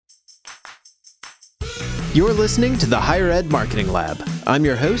You're listening to the Higher Ed Marketing Lab. I'm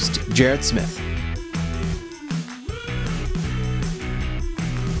your host, Jarrett Smith.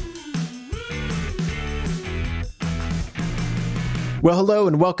 Well, hello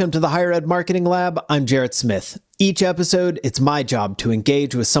and welcome to the Higher Ed Marketing Lab. I'm Jarrett Smith. Each episode, it's my job to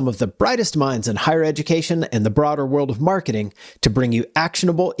engage with some of the brightest minds in higher education and the broader world of marketing to bring you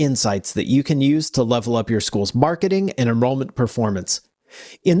actionable insights that you can use to level up your school's marketing and enrollment performance.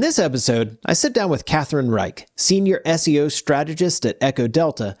 In this episode, I sit down with Catherine Reich, Senior SEO Strategist at Echo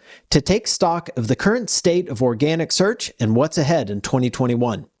Delta, to take stock of the current state of organic search and what's ahead in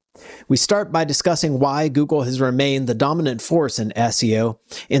 2021. We start by discussing why Google has remained the dominant force in SEO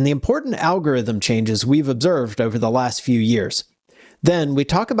and the important algorithm changes we've observed over the last few years. Then we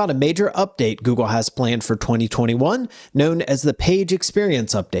talk about a major update Google has planned for 2021, known as the Page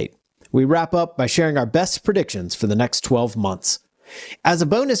Experience Update. We wrap up by sharing our best predictions for the next 12 months. As a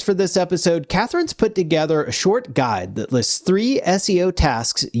bonus for this episode, Catherine's put together a short guide that lists 3 SEO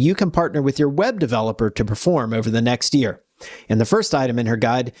tasks you can partner with your web developer to perform over the next year. And the first item in her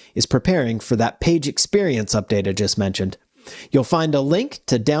guide is preparing for that page experience update I just mentioned. You'll find a link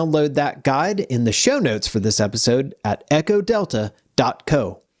to download that guide in the show notes for this episode at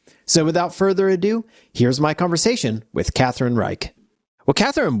echodelta.co. So without further ado, here's my conversation with Catherine Reich. Well,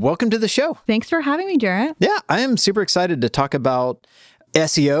 Catherine, welcome to the show. Thanks for having me, Jarrett. Yeah, I am super excited to talk about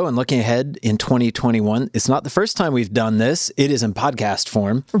SEO and looking ahead in 2021. It's not the first time we've done this. It is in podcast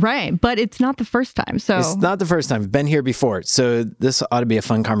form. Right, but it's not the first time. It's not the first time. We've been here before. So this ought to be a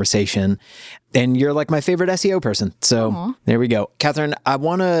fun conversation. And you're like my favorite SEO person. So There we go. Catherine, I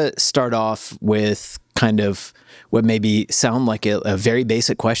want to start off with kind of what maybe sound like a very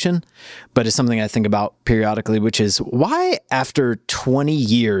basic question, but it's something I think about periodically, which is why after 20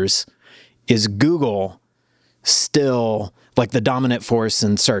 years is Google still like the dominant force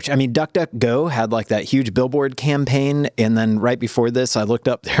in search? I mean, DuckDuckGo had like that huge billboard campaign. And then right before this, I looked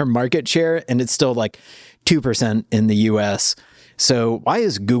up their market share and it's still like 2% in the US. So why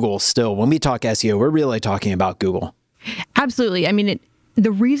is Google still, when we talk SEO, we're really talking about Google? Absolutely. I mean,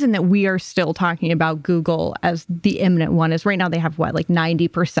 the reason that we are still talking about Google as the imminent one is right now they have like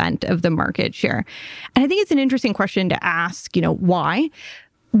 90% of the market share. And I think it's an interesting question to ask, why?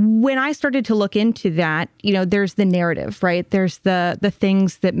 When I started to look into that, there's the narrative, right? There's the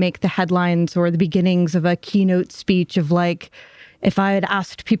things that make the headlines or the beginnings of a keynote speech of like, if I had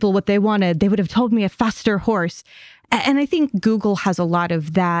asked people what they wanted, they would have told me a faster horse. And I think Google has a lot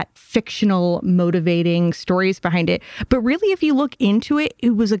of that fictional motivating stories behind it. But really, if you look into it,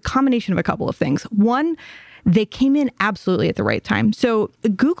 it was a combination of a couple of things. One, they came in absolutely at the right time. So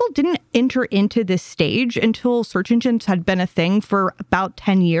Google didn't enter into this stage until search engines had been a thing for about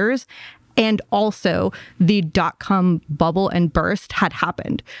 10 years. And also the .com bubble and burst had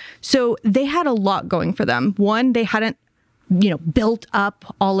happened. So they had a lot going for them. One, they hadn't built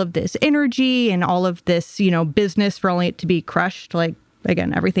up all of this energy and all of this, business for only it to be crushed. Like,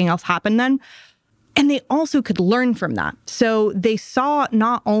 again, everything else happened then. And they also could learn from that. So they saw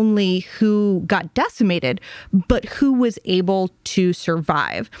not only who got decimated, but who was able to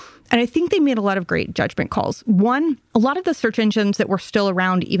survive. And I think they made a lot of great judgment calls. One, a lot of the search engines that were still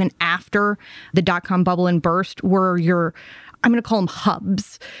around even after the .com bubble and burst were I'm going to call them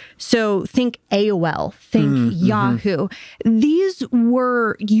hubs. So think AOL, think Yahoo. These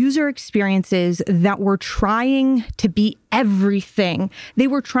were user experiences that were trying to be everything. They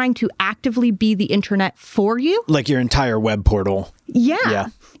were trying to actively be the internet for you. Like your entire web portal. Yeah.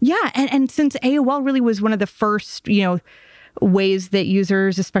 And since AOL really was one of the first, ways that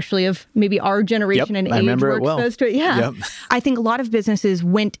users, especially of maybe our generation and age, were exposed to it. Yeah. I think a lot of businesses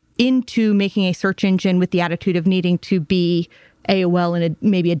went into making a search engine with the attitude of needing to be AOL and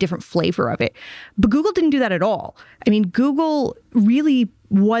maybe a different flavor of it. But Google didn't do that at all. I mean, Google really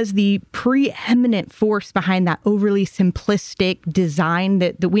was the preeminent force behind that overly simplistic design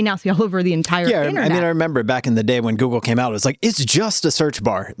that we now see all over the entire internet. I mean, I remember back in the day when Google came out, it was like, it's just a search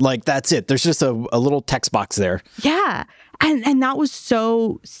bar. Like, that's it. There's just a little text box there. Yeah. And that was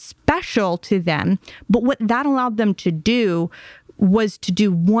so special to them. But what that allowed them to do was to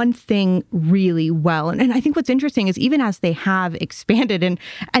do one thing really well. And I think what's interesting is even as they have expanded and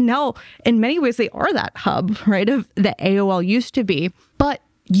now in many ways they are that hub, right, of that AOL used to be. But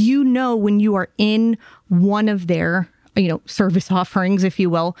when you are in one of their, service offerings, if you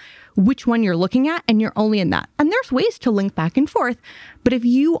will, which one you're looking at, and you're only in that. And there's ways to link back and forth. But if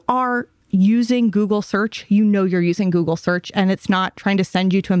you are using Google search, you're using Google search and it's not trying to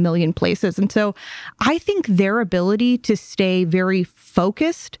send you to a million places. And so I think their ability to stay very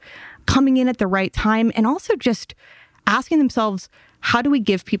focused, coming in at the right time, and also just asking themselves, how do we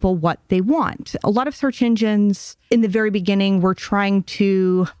give people what they want? A lot of search engines in the very beginning were trying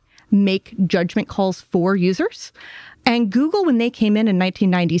to make judgment calls for users. And Google, when they came in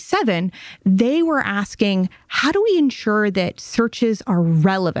 1997, they were asking, how do we ensure that searches are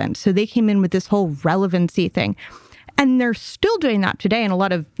relevant? So they came in with this whole relevancy thing. And they're still doing that today in a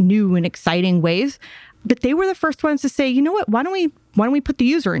lot of new and exciting ways. But they were the first ones to say, you know what, why don't we put the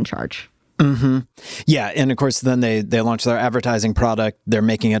user in charge? Mm-hmm. Yeah. And of course, then they launch their advertising product. They're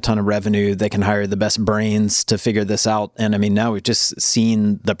making a ton of revenue. They can hire the best brains to figure this out. And I mean, now we've just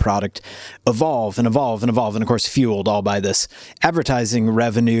seen the product evolve and evolve and evolve. And of course, fueled all by this advertising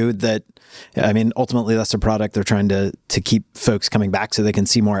revenue that, I mean, ultimately that's a product they're trying to keep folks coming back so they can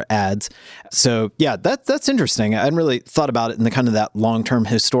see more ads. So yeah, that's interesting. I hadn't really thought about it in the kind of that long-term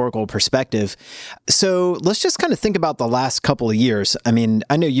historical perspective. So let's just kind of think about the last couple of years. I mean,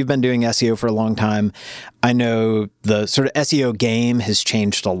 I know you've been doing SEO for a long time. I know the sort of SEO game has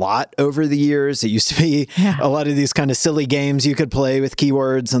changed a lot over the years. It used to be a lot of these kind of silly games you could play with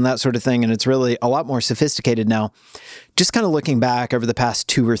keywords and that sort of thing. And it's really a lot more sophisticated now. Just kind of looking back over the past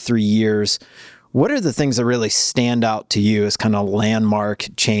 2 or 3 years, what are the things that really stand out to you as kind of landmark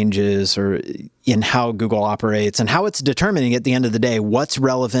changes or in how Google operates and how it's determining at the end of the day what's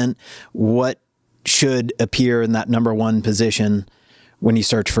relevant, what should appear in that number one position when you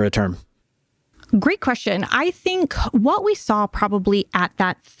search for a term? Great question. I think what we saw probably at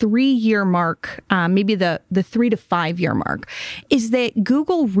that 3-year mark, maybe the 3 to 5 year mark, is that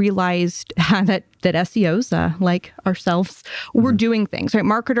Google realized that SEOs, like ourselves, were doing things, right?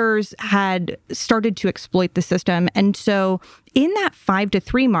 Marketers had started to exploit the system. And so in that 5 to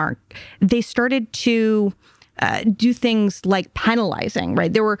 3 mark, they started to do things like penalizing,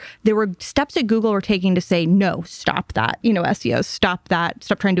 right? There were steps that Google were taking to say, no, stop that, SEO, stop that,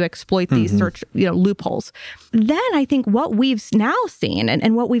 stop trying to exploit these search, loopholes. Then I think what we've now seen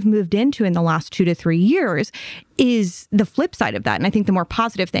and what we've moved into in the last 2 to 3 years is the flip side of that. And I think the more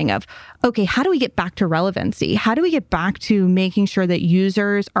positive thing of, okay, how do we get back to relevancy? How do we get back to making sure that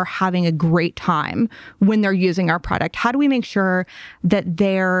users are having a great time when they're using our product? How do we make sure that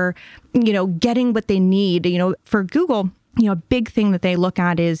they're, getting what they need? For Google, a big thing that they look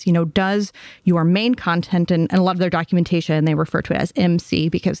at is, does your main content and a lot of their documentation, they refer to it as MC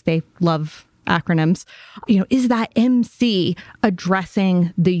because they love acronyms, is that MC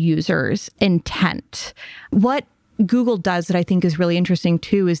addressing the user's intent? What Google does that I think is really interesting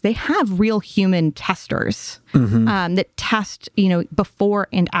too is they have real human testers that test, before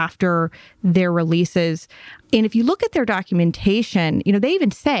and after their releases. And if you look at their documentation, they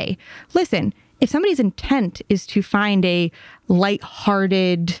even say, listen, if somebody's intent is to find a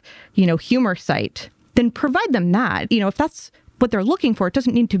lighthearted, humor site, then provide them that. If that's what they're looking for, it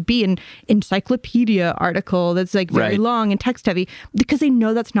doesn't need to be an encyclopedia article that's like very long and text heavy, because they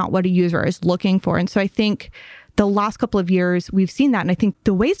know that's not what a user is looking for. And so I think the last couple of years we've seen that. And I think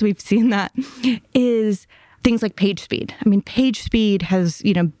the ways we've seen that is things like page speed. I mean, page speed has,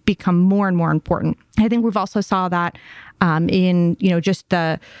 become more and more important. I think we've also saw that in, just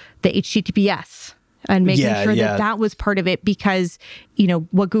the HTTPS and making sure that was part of it, because,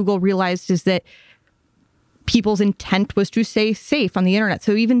 what Google realized is that people's intent was to stay safe on the internet.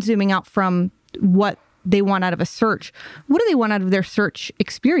 So even zooming out from what they want out of a search, what do they want out of their search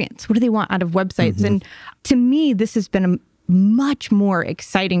experience? What do they want out of websites? And to me, this has been a much more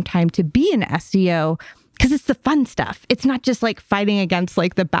exciting time to be in SEO because it's the fun stuff. It's not just like fighting against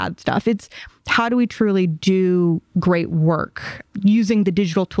like the bad stuff. It's how do we truly do great work using the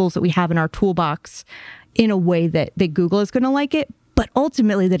digital tools that we have in our toolbox in a way that Google is going to like it, but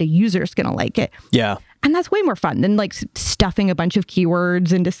ultimately that a user is going to like it. Yeah. And that's way more fun than like stuffing a bunch of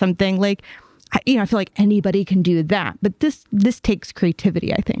keywords into something. Like, I feel like anybody can do that, but this takes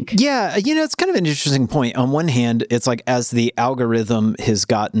creativity, I think. Yeah, it's kind of an interesting point. On one hand, it's like as the algorithm has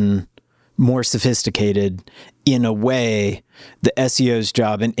gotten more sophisticated, in a way, the SEO's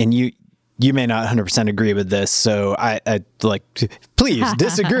job, and you may not 100% agree with this, so I like, please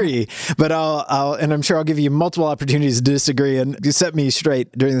disagree, but I'll, and I'm sure I'll give you multiple opportunities to disagree and set me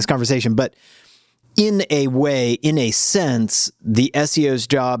straight during this conversation, but in a way, in a sense, the SEO's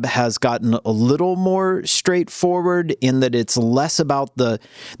job has gotten a little more straightforward in that it's less about there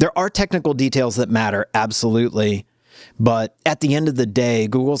are technical details that matter, absolutely. But at the end of the day,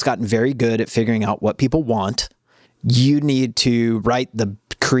 Google's gotten very good at figuring out what people want. You need to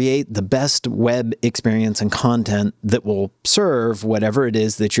create the best web experience and content that will serve whatever it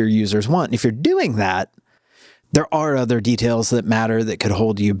is that your users want. And if you're doing that, there are other details that matter that could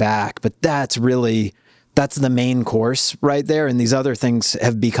hold you back, but that's the main course right there. And these other things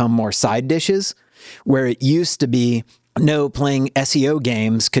have become more side dishes, where it used to be no, playing SEO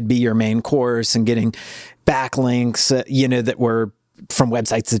games could be your main course and getting backlinks, that were from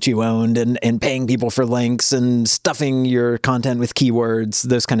websites that you owned and paying people for links and stuffing your content with keywords,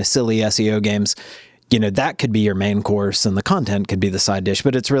 those kind of silly SEO games. That could be your main course and the content could be the side dish,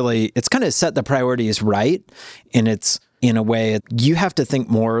 but it's kind of set the priorities right. And it's, in a way, you have to think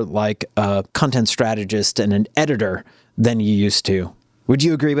more like a content strategist and an editor than you used to. Would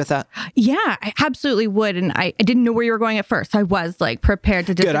you agree with that? Yeah, I absolutely would. And I didn't know where you were going at first. I was prepared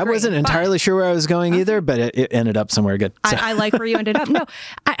to disagree. Good. I wasn't entirely sure where I was going either, but it ended up somewhere good. So. I like where you ended up. No,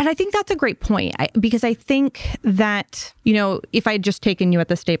 and I think that's a great point because I think that, if I had just taken you at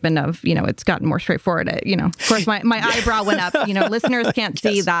the statement of, it's gotten more straightforward, of course, my eyebrow went up, listeners can't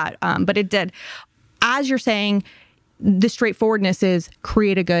see that, but it did. As you're saying, the straightforwardness is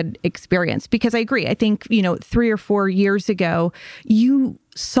create a good experience, because I agree. I think, 3 or 4 years ago, you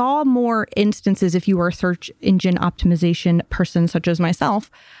saw more instances, if you were a search engine optimization person such as myself,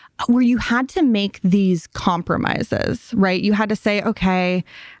 where you had to make these compromises, right? You had to say, okay,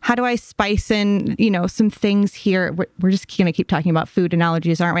 how do I spice in, some things here? We're just going to keep talking about food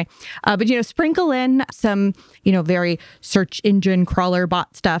analogies, aren't we? But, sprinkle in some, very search engine crawler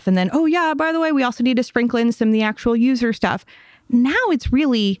bot stuff. And then, oh yeah, by the way, we also need to sprinkle in some of the actual user stuff. Now it's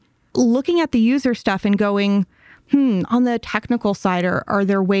really looking at the user stuff and going, on the technical side, are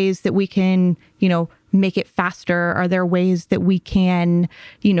there ways that we can, make it faster? Are there ways that we can,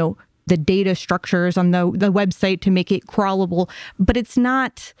 the data structures on the website to make it crawlable? But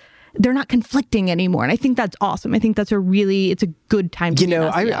they're not conflicting anymore. And I think that's awesome. I think it's a good time to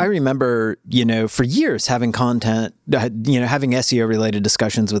I remember, for years having content, having SEO related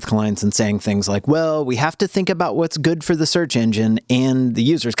discussions with clients and saying things like, well, we have to think about what's good for the search engine and the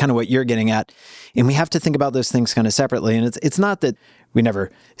users, kind of what you're getting at. And we have to think about those things kind of separately. And it's not that we never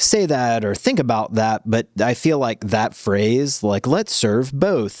say that or think about that, but I feel like that phrase, like, let's serve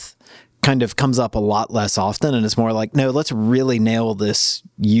both, kind of comes up a lot less often. And it's more like, no, let's really nail this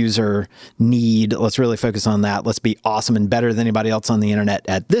user need. Let's really focus on that. Let's be awesome and better than anybody else on the internet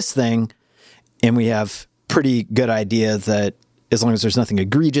at this thing. And we have pretty good idea that as long as there's nothing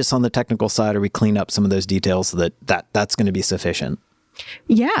egregious on the technical side, or we clean up some of those details, that's going to be sufficient.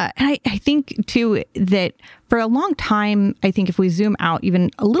 Yeah. And I think too, that for a long time, I think if we zoom out even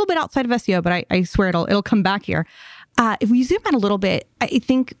a little bit outside of SEO, but I swear it'll come back here. If we zoom out a little bit, I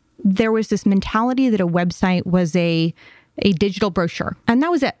think there was this mentality that a website was a digital brochure, and that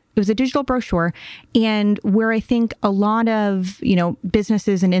was it. It was a digital brochure. And where I think a lot of,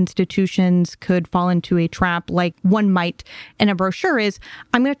 businesses and institutions could fall into a trap, like one might in a brochure, is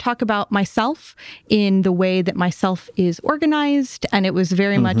I'm going to talk about myself in the way that myself is organized. And it was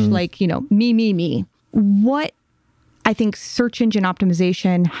very much like, me. What I think search engine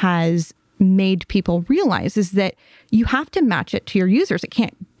optimization has made people realize is that you have to match it to your users. It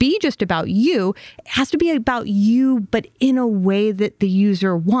can't be just about you. It has to be about you, but in a way that the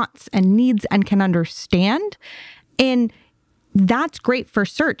user wants and needs and can understand. And that's great for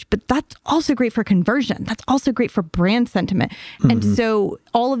search, but that's also great for conversion. That's also great for brand sentiment. And so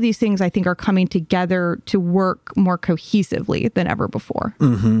all of these things, I think, are coming together to work more cohesively than ever before.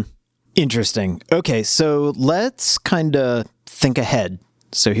 Interesting. Okay, so let's kind of think ahead.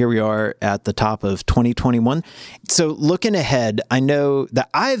 So here we are at the top of 2021. So looking ahead, I know that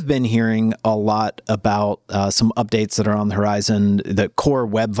I've been hearing a lot about some updates that are on the horizon, the core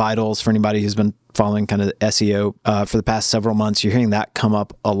web vitals for anybody who's been following kind of SEO for the past several months. You're hearing that come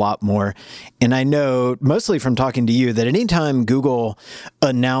up a lot more. And I know mostly from talking to you that anytime Google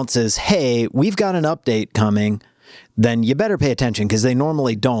announces, hey, we've got an update coming, then you better pay attention, because they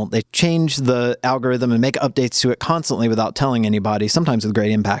normally don't. They change the algorithm and make updates to it constantly without telling anybody, sometimes with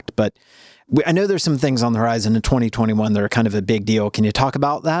great impact. But I know there's some things on the horizon in 2021 that are kind of a big deal. Can you talk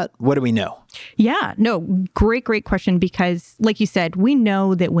about that? What do we know? Yeah, no, great question, because like you said, we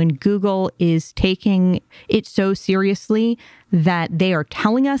know that when Google is taking it so seriously that they are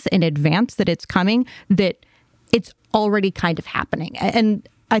telling us in advance that it's coming, that it's already kind of happening. And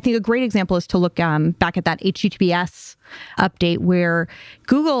I think a great example is to look back at that HTTPS update where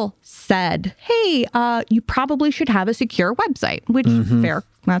Google said, hey, you probably should have a secure website, which fair.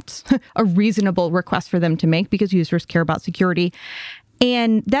 That's a reasonable request for them to make because users care about security.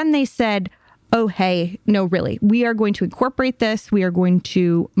 And then they said, oh, hey, no, really, we are going to incorporate this. We are going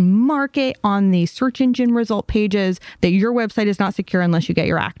to mark it on the search engine result pages that your website is not secure unless you get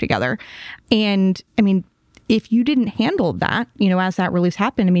your act together. And I mean, if you didn't handle that, as that release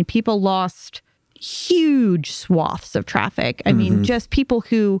happened, people lost huge swaths of traffic. I mean, just people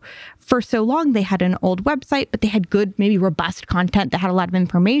who for so long they had an old website, but they had good, maybe robust content that had a lot of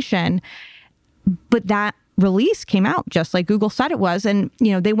information, but that release came out just like Google said it was. And,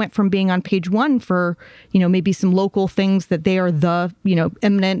 they went from being on page one for, maybe some local things that they are the,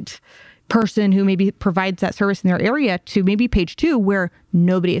 eminent person who maybe provides that service in their area to maybe page two where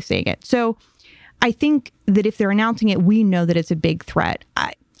nobody is saying it. So I think that if they're announcing it, we know that it's a big threat.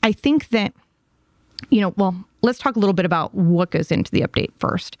 I think that, let's talk a little bit about what goes into the update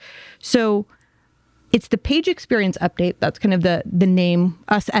first. So it's the page experience update. That's kind of the name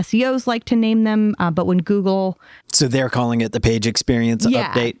us SEOs like to name them. But when Google... So they're calling it the page experience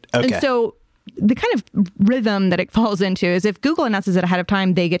update? Okay. And so the kind of rhythm that it falls into is if Google announces it ahead of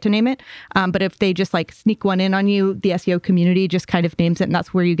time, they get to name it. But if they just like sneak one in on you, the SEO community just kind of names it. And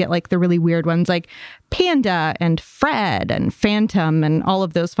that's where you get like the really weird ones like Panda and Fred and Phantom and all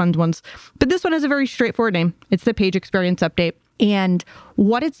of those fun ones. But this one has a very straightforward name. It's the page experience update. And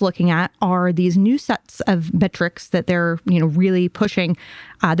what it's looking at are these new sets of metrics that they're, really pushing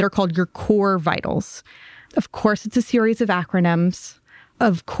that are called your core vitals. Of course, it's a series of acronyms.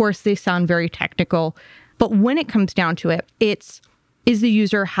 Of course, they sound very technical. But when it comes down to it, is the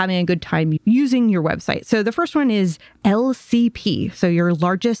user having a good time using your website? So the first one is LCP, so your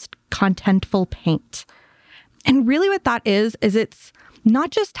largest contentful paint. And really what that is it's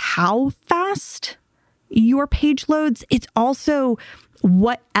not just how fast your page loads, it's also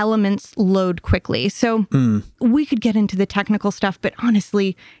what elements load quickly. So we could get into the technical stuff, but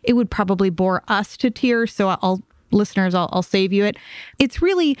honestly, it would probably bore us to tears. So I'll save you it. It's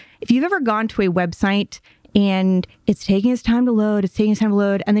really, if you've ever gone to a website and it's taking its time to load,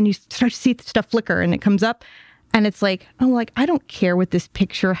 and then you start to see the stuff flicker and it comes up and it's like, I don't care what this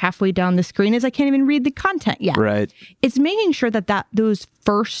picture halfway down the screen is. I can't even read the content yet. Right. It's making sure that those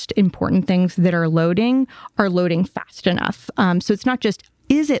first important things that are loading fast enough. So it's not just,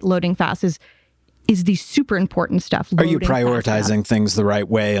 is it loading fast? Is the super important stuff loading? Are you prioritizing things the right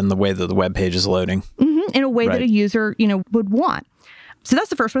way and the way that the web page is loading? Mm-hmm, in a way that a user, would want. So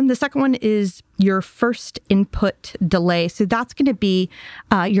that's the first one. The second one is your first input delay. So that's going to be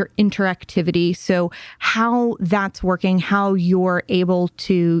your interactivity. So how that's working, how you're able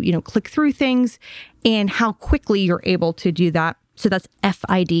to, click through things and how quickly you're able to do that. So that's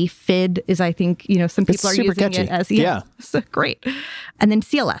FID. FID is, I think, some people are using catchy. it as, so great. And then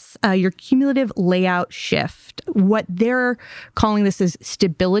CLS, your cumulative layout shift. What they're calling this is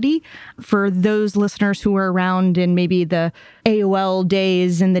stability. For those listeners who were around in maybe the AOL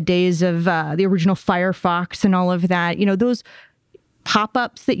days and the days of the original Firefox and all of that, those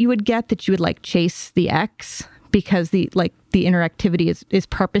pop-ups that you would get that you would like chase the X because the interactivity is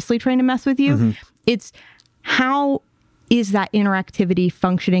purposely trying to mess with you. Mm-hmm. It's how is that interactivity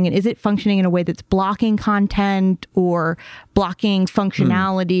functioning? And is it functioning in a way that's blocking content or blocking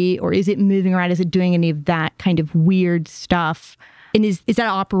functionality? Or is it moving around? Is it doing any of that kind of weird stuff? And is that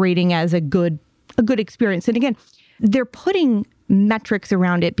operating as a good experience? And again, they're putting metrics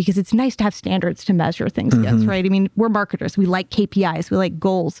around it because it's nice to have standards to measure things against, right? I mean, we're marketers. We like KPIs. We like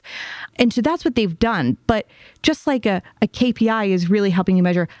goals. And so that's what they've done. But just like a KPI is really helping you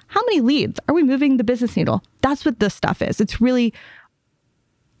measure how many leads are we moving the business needle? That's what this stuff is. It's really,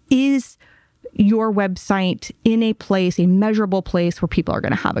 is your website in a measurable place where people are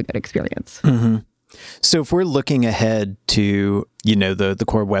going to have a good experience? Mm-hmm. So if we're looking ahead to, the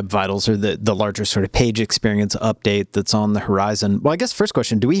core web vitals or the larger sort of page experience update that's on the horizon, well, I guess first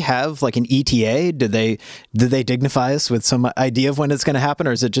question, do we have like an ETA? Do they dignify us with some idea of when it's going to happen,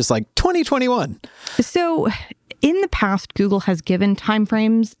 or is it just like 2021? So in the past, Google has given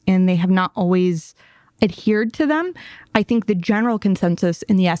timeframes and they have not always adhered to them. I think the general consensus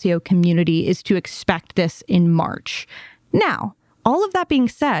in the SEO community is to expect this in March. Now, all of that being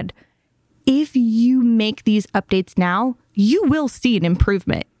said, if you make these updates now, you will see an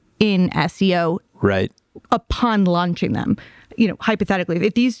improvement in SEO right upon launching them. Hypothetically,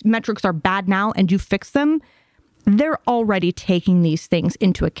 if these metrics are bad now and you fix them, they're already taking these things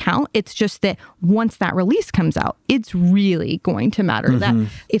into account. It's just that once that release comes out, it's really going to matter. Mm-hmm.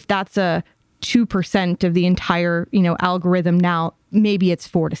 That if that's a 2% of the entire, algorithm now, maybe it's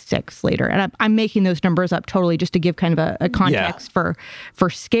 4 to 6 later. And I'm making those numbers up totally just to give kind of a context for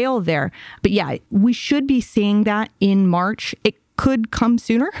scale there. But yeah, we should be seeing that in March. It could come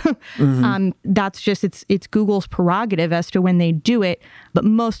sooner. Mm-hmm. That's just, it's Google's prerogative as to when they do it. But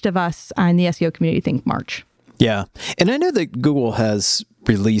most of us in the SEO community think March. Yeah. And I know that Google has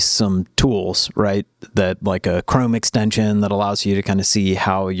released some tools, right? That like a Chrome extension that allows you to kind of see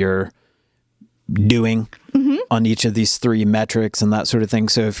how you're doing on each of these three metrics and that sort of thing.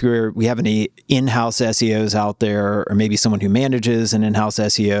 So if we have any in-house SEOs out there, or maybe someone who manages an in-house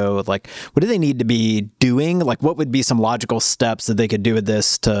SEO, like what do they need to be doing? Like what would be some logical steps that they could do with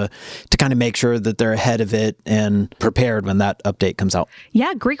this to kind of make sure that they're ahead of it and prepared when that update comes out?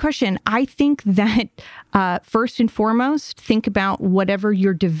 Yeah, great question. I think that first and foremost, think about whatever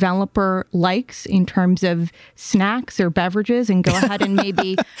your developer likes in terms of snacks or beverages and go ahead and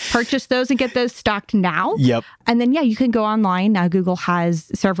maybe purchase those and get those stocked now. Yep. And then, you can go online. Now, Google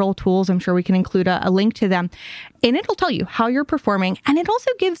has several tools. I'm sure we can include a link to them. And it'll tell you how you're performing. And it also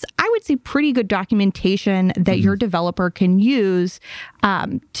gives, I would say, pretty good documentation that your developer can use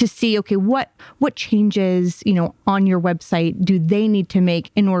to see, okay, what changes, on your website do they need to make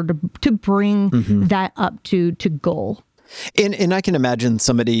in order to bring that up to goal. And I can imagine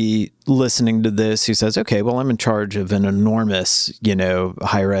somebody listening to this who says, okay, well, I'm in charge of an enormous,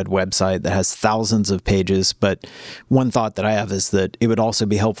 higher ed website that has thousands of pages. But one thought that I have is that it would also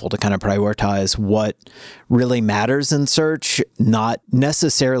be helpful to kind of prioritize what really matters in search. Not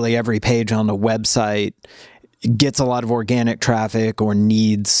necessarily every page on a website gets a lot of organic traffic or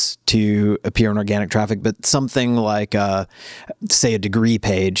needs to appear in organic traffic, but something like, say, a degree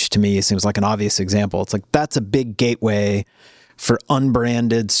page to me seems like an obvious example. It's like that's a big gateway for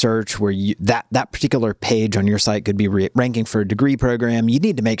unbranded search where that particular page on your site could be ranking for a degree program. You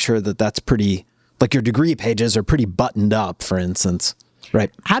need to make sure that that's pretty, like your degree pages are pretty buttoned up, for instance,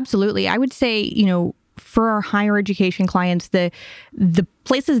 right? Absolutely. I would say, for our higher education clients, the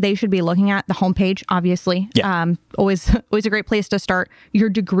places they should be looking at, the homepage, obviously, always a great place to start. Your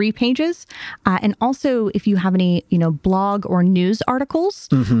degree pages, and also if you have any, blog or news articles,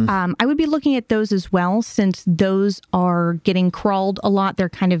 I would be looking at those as well, since those are getting crawled a lot. They're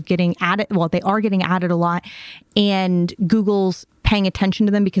kind of getting added. Well, they are getting added a lot, and Google's paying attention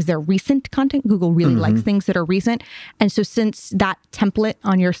to them because they're recent content. Google really likes things that are recent. And so since that template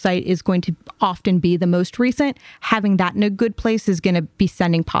on your site is going to often be the most recent, having that in a good place is going to be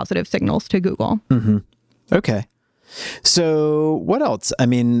sending positive signals to Google. Okay. So what else? I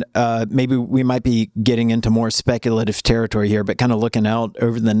mean, maybe we might be getting into more speculative territory here, but kind of looking out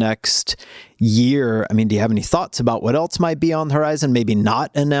over the next year. I mean, do you have any thoughts about what else might be on the horizon, maybe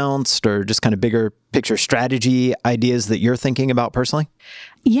not announced, or just kind of bigger picture strategy ideas that you're thinking about personally?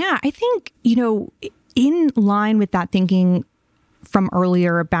 Yeah, I think, in line with that thinking from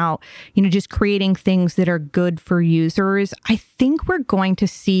earlier about, just creating things that are good for users, I think we're going to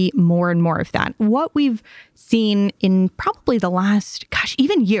see more and more of that. What we've seen in probably the last, in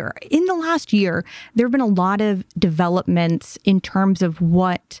the last year, there have been a lot of developments in terms of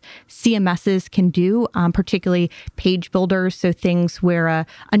what CMSs can do, particularly page builders. So things where a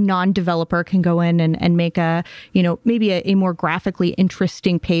non-developer can go in and make maybe a more graphically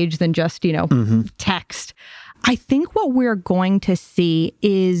interesting page than just, text. I think what we're going to see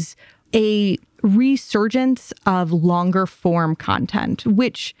is a resurgence of longer form content,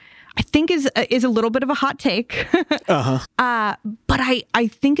 which I think is a little bit of a hot take. But I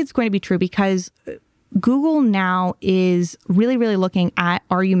think it's going to be true because Google now is really, really looking at,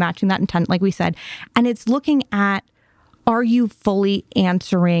 are you matching that intent, like we said? And it's looking at, are you fully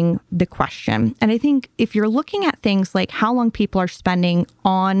answering the question? And I think if you're looking at things like how long people are spending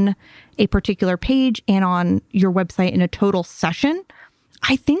on a particular page and on your website in a total session,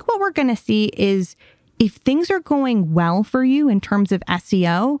 I think what we're going to see is if things are going well for you in terms of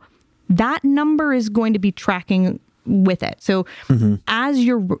SEO, that number is going to be tracking with it. So as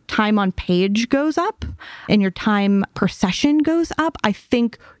your time on page goes up and your time per session goes up, I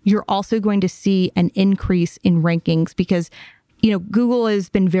think you're also going to see an increase in rankings because, Google has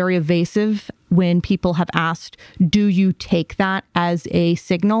been very evasive when people have asked, do you take that as a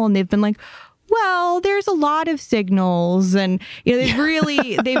signal? And they've been like, well, there's a lot of signals, and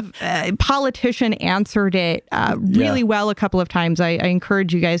politician answered it really well a couple of times. I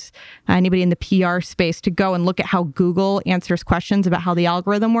encourage you guys, anybody in the PR space, to go and look at how Google answers questions about how the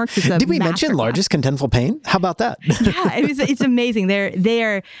algorithm works. Did we mention largest contentful pain? How about that? Yeah, it's amazing.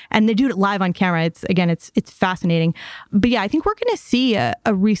 They're and they do it live on camera. It's fascinating. But yeah, I think we're going to see a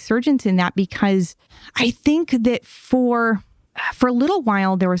resurgence in that because I think that for a little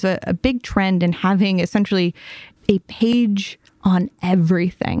while, there was a big trend in having essentially a page on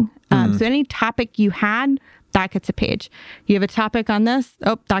everything. So any topic you had, that gets a page. You have a topic on this,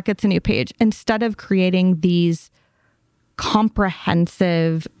 that gets a new page. Instead of creating these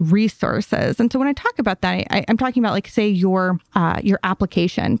comprehensive resources. And so when I talk about that, I'm talking about, like, say, your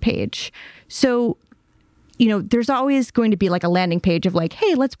application page. So there's always going to be like a landing page of like,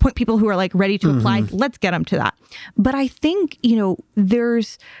 hey, let's point people who are like ready to apply. Let's get them to that. But I think,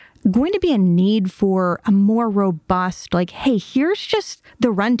 there's going to be a need for a more robust, like, hey, here's just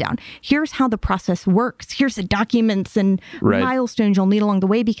the rundown. Here's how the process works. Here's the documents and milestones you'll need along the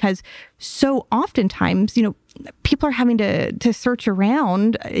way, because so oftentimes, people are having to search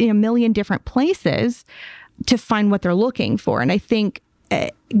around in a million different places to find what they're looking for. And I think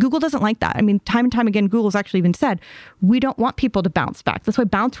Google doesn't like that. I mean, time and time again, Google's actually even said, we don't want people to bounce back. That's why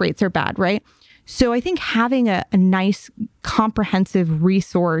bounce rates are bad, right? So I think having a nice comprehensive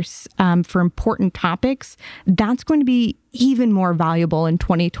resource for important topics, that's going to be even more valuable in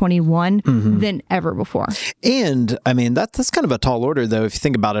 2021 than ever before. And I mean, that's kind of a tall order, though, if you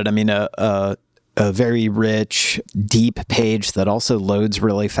think about it. I mean, a very rich, deep page that also loads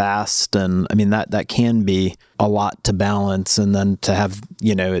really fast. And I mean, that can be a lot to balance. And then to have,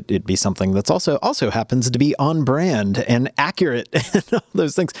 it be something that's also happens to be on brand and accurate and all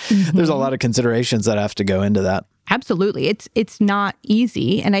those things. There's a lot of considerations that have to go into that. Absolutely. It's not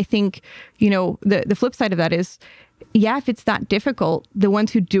easy. And I think, the flip side of that is, if it's that difficult, the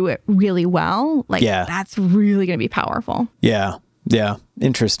ones who do it really well, that's really going to be powerful. Yeah.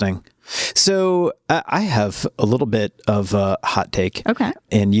 Interesting. So I have a little bit of a hot take. Okay.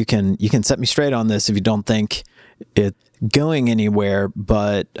 And you can set me straight on this if you don't think it's going anywhere.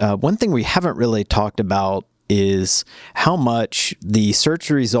 But one thing we haven't really talked about is how much the search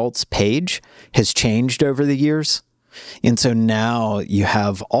results page has changed over the years. And so now you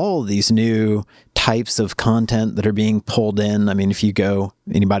have all these new types of content that are being pulled in. I mean, if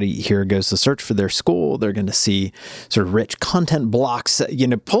anybody here goes to search for their school, they're going to see sort of rich content blocks,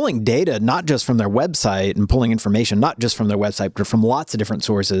 pulling data, not just from their website and pulling information, not just from their website, but from lots of different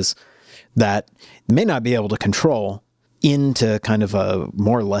sources that they may not be able to control into kind of a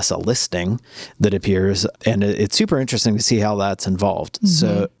more or less a listing that appears. And it's super interesting to see how that's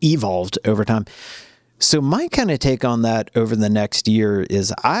evolved over time. So my kind of take on that over the next year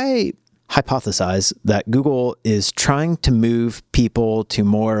is I hypothesize that Google is trying to move people to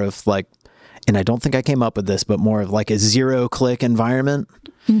more of and I don't think I came up with this, but more of like a zero-click environment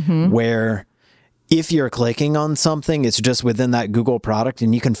where if you're clicking on something, it's just within that Google product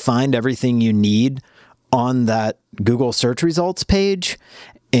and you can find everything you need on that Google search results page,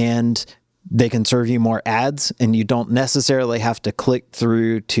 and they can serve you more ads, and you don't necessarily have to click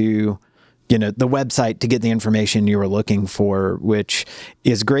through to the website to get the information you were looking for, which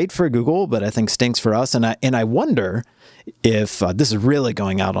is great for Google, but I think stinks for us. And I wonder if this is really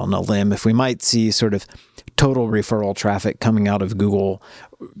going out on a limb, if we might see sort of total referral traffic coming out of Google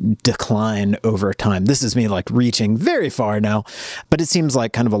decline over time. This is me reaching very far now, but it seems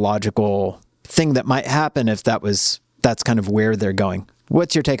like kind of a logical thing that might happen if that's kind of where they're going.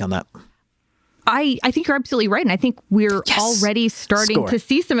 What's your take on that? I think you're absolutely right. And I think we're already starting to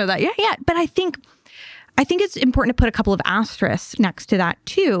see some of that. Yeah. But I think it's important to put a couple of asterisks next to that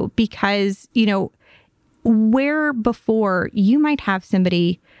too, because, where before you might have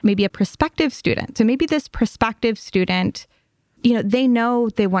somebody, maybe a prospective student. So maybe this prospective student, they know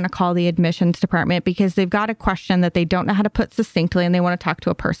they want to call the admissions department because they've got a question that they don't know how to put succinctly and they want to talk to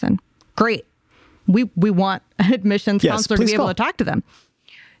a person. Great. We want an admissions counselor to be able to talk to them.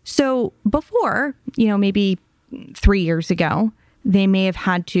 So before, maybe 3 years ago, they may have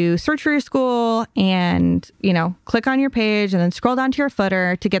had to search for your school and, click on your page and then scroll down to your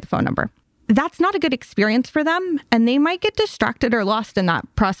footer to get the phone number. That's not a good experience for them, and they might get distracted or lost in that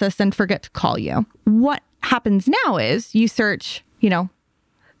process and forget to call you. What happens now is you search,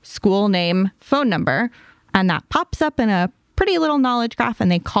 school name, phone number, and that pops up in a pretty little knowledge graph,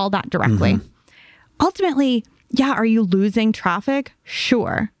 and they call that directly. Ultimately, are you losing traffic?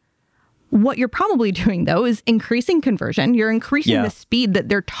 Sure. What you're probably doing, though, is increasing conversion. You're increasing the speed that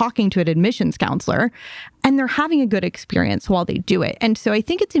they're talking to an admissions counselor, and they're having a good experience while they do it. And so I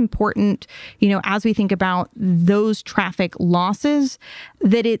think it's important, as we think about those traffic losses,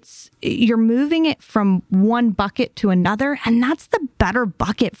 that you're moving it from one bucket to another, and that's the better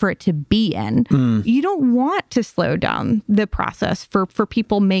bucket for it to be in. You don't want to slow down the process for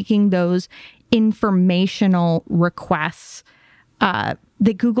people making those informational requests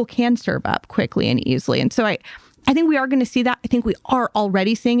that Google can serve up quickly and easily. And so I think we are going to see that. I think we are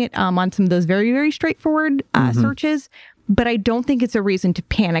already seeing it on some of those very, very straightforward searches. But I don't think it's a reason to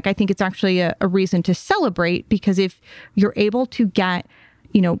panic. I think it's actually a reason to celebrate, because if you're able to get,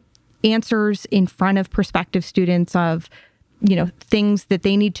 answers in front of prospective students of, things that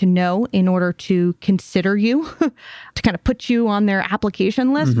they need to know in order to consider you, to kind of put you on their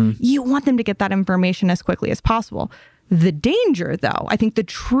application list, you want them to get that information as quickly as possible. The danger, though, I think the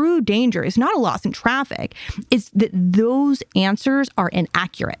true danger is not a loss in traffic, is that those answers are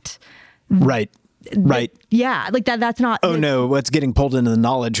inaccurate. Right. Right. Yeah, like that's not... Oh, no, what's getting pulled into the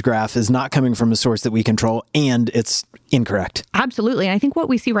knowledge graph is not coming from a source that we control, and it's incorrect. Absolutely. And I think what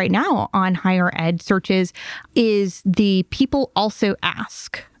we see right now on higher ed searches is the people also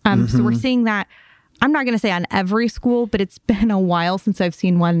ask. So we're seeing that, I'm not going to say on every school, but it's been a while since I've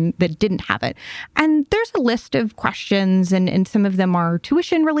seen one that didn't have it. And there's a list of questions, and some of them are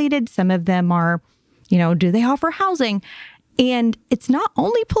tuition related. Some of them are, do they offer housing? And it's not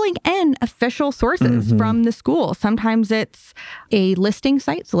only pulling in official sources from the school. Sometimes it's a listing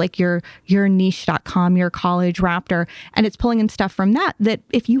site, so like your niche.com, your College Raptor, and it's pulling in stuff from that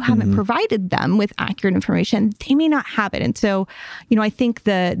if you haven't provided them with accurate information, they may not have it. And so, I think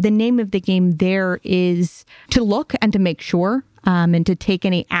the name of the game there is to look and to make sure, and to take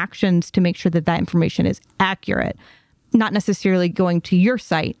any actions to make sure that information is accurate. Not necessarily going to your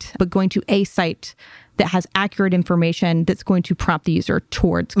site, but going to a site that has accurate information that's going to prompt the user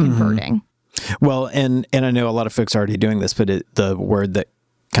towards converting. Well, and I know a lot of folks are already doing this, but the word that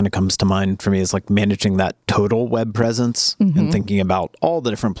kind of comes to mind for me is like managing that total web presence and thinking about all the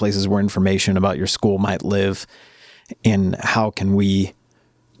different places where information about your school might live, and how can we,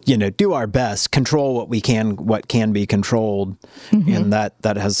 do our best, control what can be controlled. And that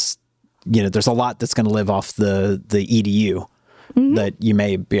has, there's a lot that's going to live off the EDU that you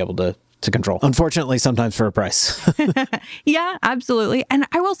may be able to control. Unfortunately, sometimes for a price. Yeah, absolutely. And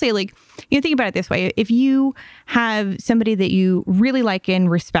I will say, think about it this way. If you have somebody that you really like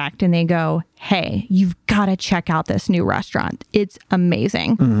and respect, and they go, hey, you've got to check out this new restaurant. It's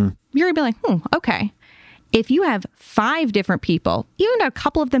amazing. You're going to be like, okay. If you have 5 different people, even a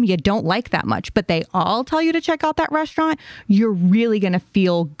couple of them you don't like that much, but they all tell you to check out that restaurant, you're really going to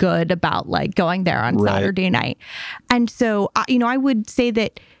feel good about going there on Saturday night. And so, I would say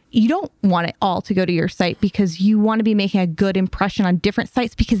that you don't want it all to go to your site, because you want to be making a good impression on different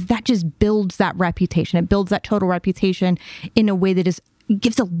sites, because that just builds that reputation. It builds that total reputation in a way that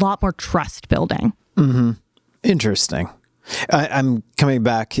gives a lot more trust building. Interesting. I'm coming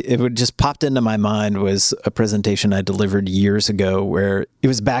back. It just popped into my mind was a presentation I delivered years ago, where it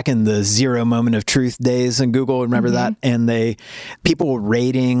was back in the 0 moment of truth days in Google. Remember that? And people were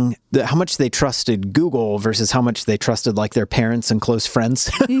rating how much they trusted Google versus how much they trusted their parents and close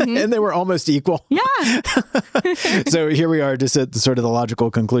friends. And they were almost equal. Yeah. So here we are, just at the logical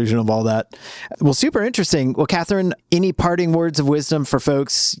conclusion of all that. Well, super interesting. Well, Catherine, any parting words of wisdom for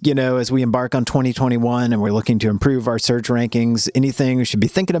folks, as we embark on 2021 and we're looking to improve our search rankings, anything we should be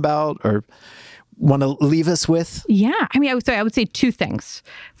thinking about or want to leave us with? Yeah. I would say 2 things.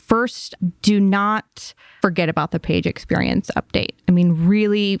 First, do not forget about the page experience update.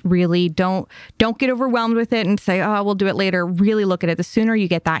 Really, really don't get overwhelmed with it and say, oh, we'll do it later. Really look at it. The sooner you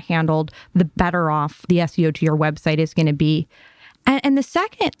get that handled, the better off the SEO to your website is going to be. And the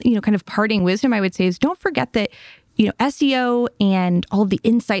second, kind of parting wisdom I would say is, don't forget that, SEO and all of the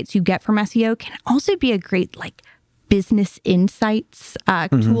insights you get from SEO can also be a great business insights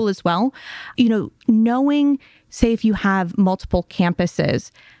tool as well. Knowing, say, if you have multiple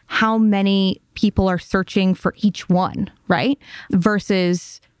campuses, how many people are searching for each one, right?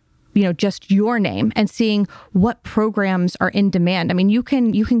 Versus, just your name, and seeing what programs are in demand. You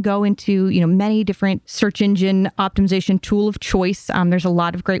can go into, many different search engine optimization tool of choice. There's a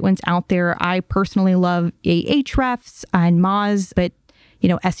lot of great ones out there. I personally love Ahrefs and Moz, but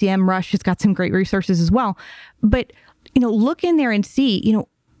SEMrush has got some great resources as well. But, look in there and see,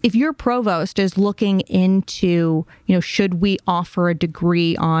 if your provost is looking into, should we offer a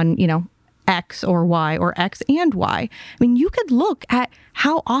degree on, X or Y or X and Y? You could look at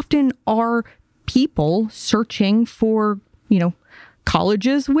how often are people searching for,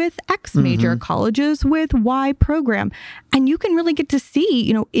 colleges with X major, colleges with Y program. And you can really get to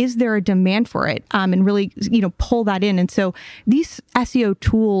see, is there a demand for it? And really, pull that in. And so these SEO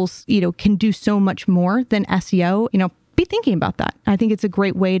tools, can do so much more than SEO, be thinking about that. I think it's a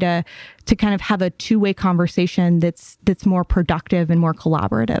great way to kind of have a two-way conversation that's more productive and more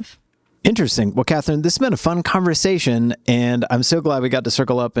collaborative. Interesting. Well, Catherine, this has been a fun conversation, and I'm so glad we got to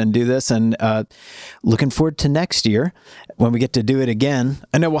circle up and do this, and looking forward to next year when we get to do it again.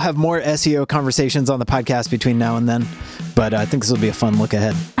 I know we'll have more SEO conversations on the podcast between now and then, but I think this will be a fun look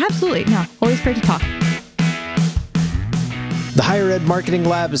ahead. Absolutely. No, always great to talk. The Higher Ed Marketing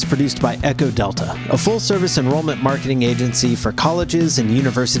Lab is produced by Echo Delta, a full-service enrollment marketing agency for colleges and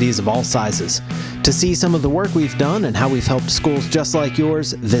universities of all sizes. To see some of the work we've done and how we've helped schools just like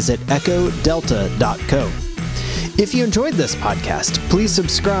yours, visit echodelta.co. If you enjoyed this podcast, please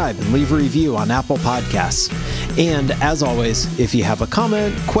subscribe and leave a review on Apple Podcasts. And as always, if you have a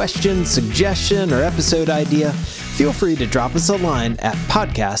comment, question, suggestion, or episode idea, feel free to drop us a line at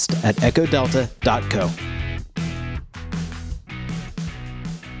podcast@echodelta.co.